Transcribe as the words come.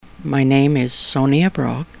My name is Sonia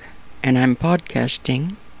Brock, and I'm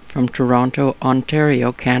podcasting from Toronto,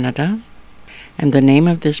 Ontario, Canada. And the name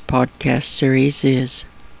of this podcast series is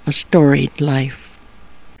A Storied Life.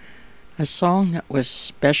 A song that was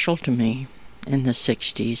special to me in the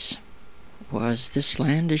 60s was This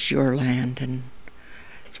Land Is Your Land, and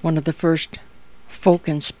it's one of the first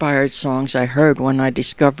folk-inspired songs I heard when I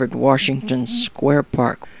discovered Washington Square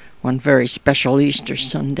Park one very special Easter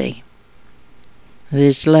Sunday.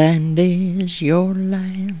 This land is your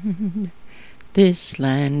land, this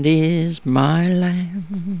land is my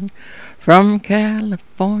land, from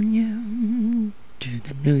California to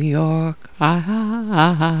the New York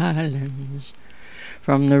Islands,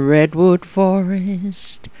 from the Redwood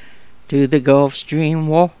Forest to the Gulf Stream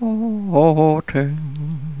water.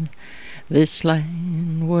 This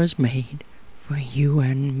land was made for you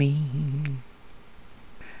and me.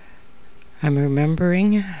 I'm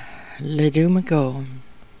remembering Deux Megots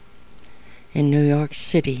in New York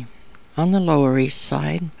City, on the Lower East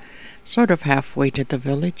Side, sort of halfway to the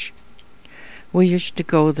village. We used to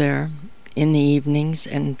go there in the evenings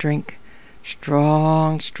and drink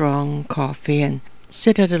strong coffee and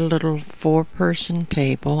sit at a little 4-person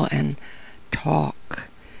table and talk.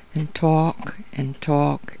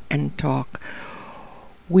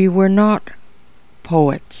 We were not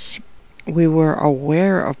poets. We were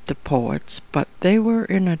aware of the poets, but they were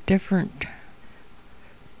in a different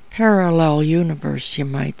parallel universe, you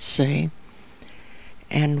might say.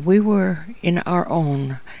 And we were in our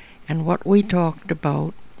own. And what we talked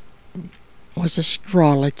about was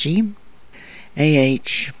astrology.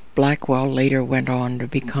 A.H. Blackwell later went on to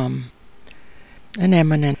become an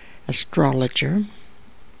eminent astrologer,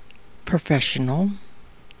 professional.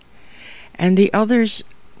 And the others,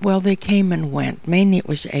 well, they came and went. Mainly it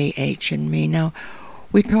was A.H. and me. Now,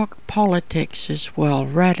 we talked politics as well,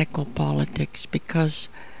 radical politics, because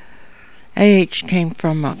A.H. came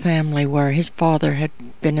from a family where his father had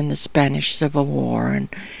been in the Spanish Civil War and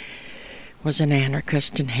was an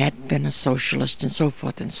anarchist and had been a socialist and so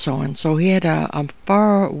forth and so on. So he had a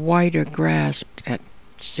far wider grasp at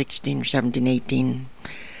 16 or 17, 18,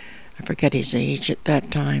 I forget his age at that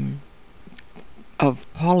time,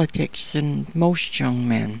 of politics than most young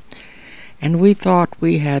men. And we thought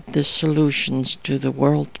we had the solutions to the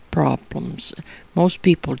world's problems. Most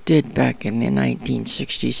people did back in the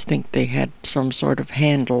 1960s think they had some sort of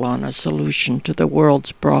handle on a solution to the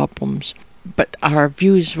world's problems. But our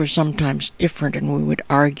views were sometimes different, and we would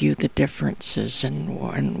argue the differences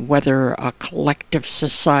and whether a collective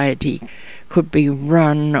society could be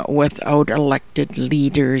run without elected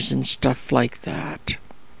leaders and stuff like that.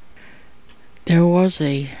 There was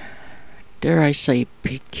a, dare I say,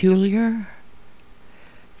 peculiar,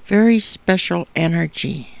 very special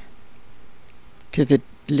energy to the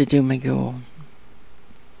Deux Megots.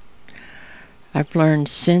 I've learned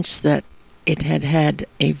since that it had had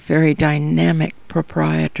a very dynamic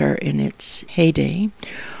proprietor in its heyday.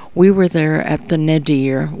 We were there at the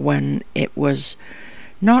nadir when it was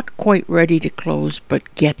not quite ready to close,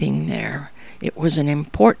 but getting there. It was an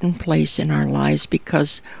important place in our lives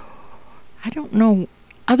because, I don't know,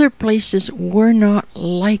 other places were not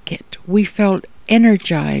like it. We felt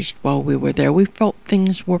energized while we were there. We felt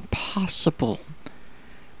things were possible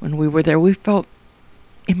when we were there. We felt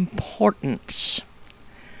importance.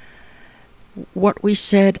 What we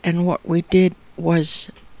said and what we did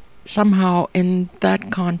was somehow in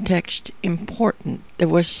that context important. There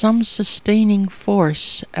was some sustaining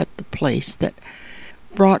force at the place that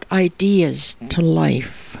brought ideas to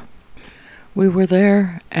life. We were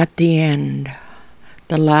there at the end.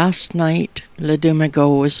 The last night Deux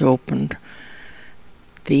Megots was opened,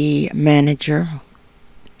 the manager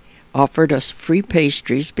offered us free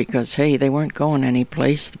pastries because, hey, they weren't going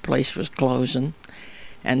anyplace. The place was closing.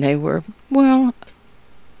 And they were, well,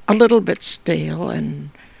 a little bit stale.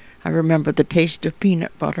 And I remember the taste of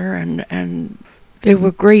peanut butter. And they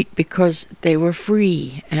were great because they were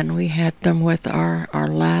free. And we had them with our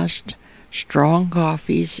last strong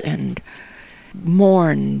coffees and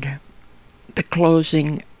mourned the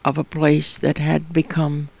closing of a place that had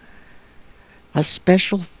become a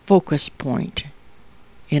special focus point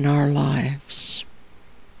in our lives.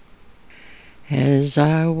 As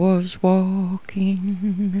I was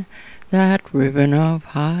walking that ribbon of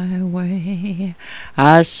highway,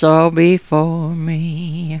 I saw before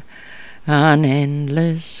me an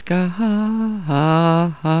endless skyway.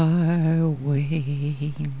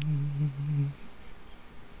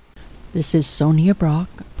 This is Sonia Brock,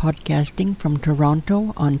 podcasting from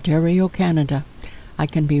Toronto, Ontario, Canada. I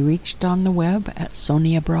can be reached on the web at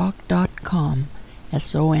soniabrock.com,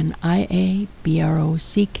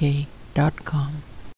 SONIABROCK.com.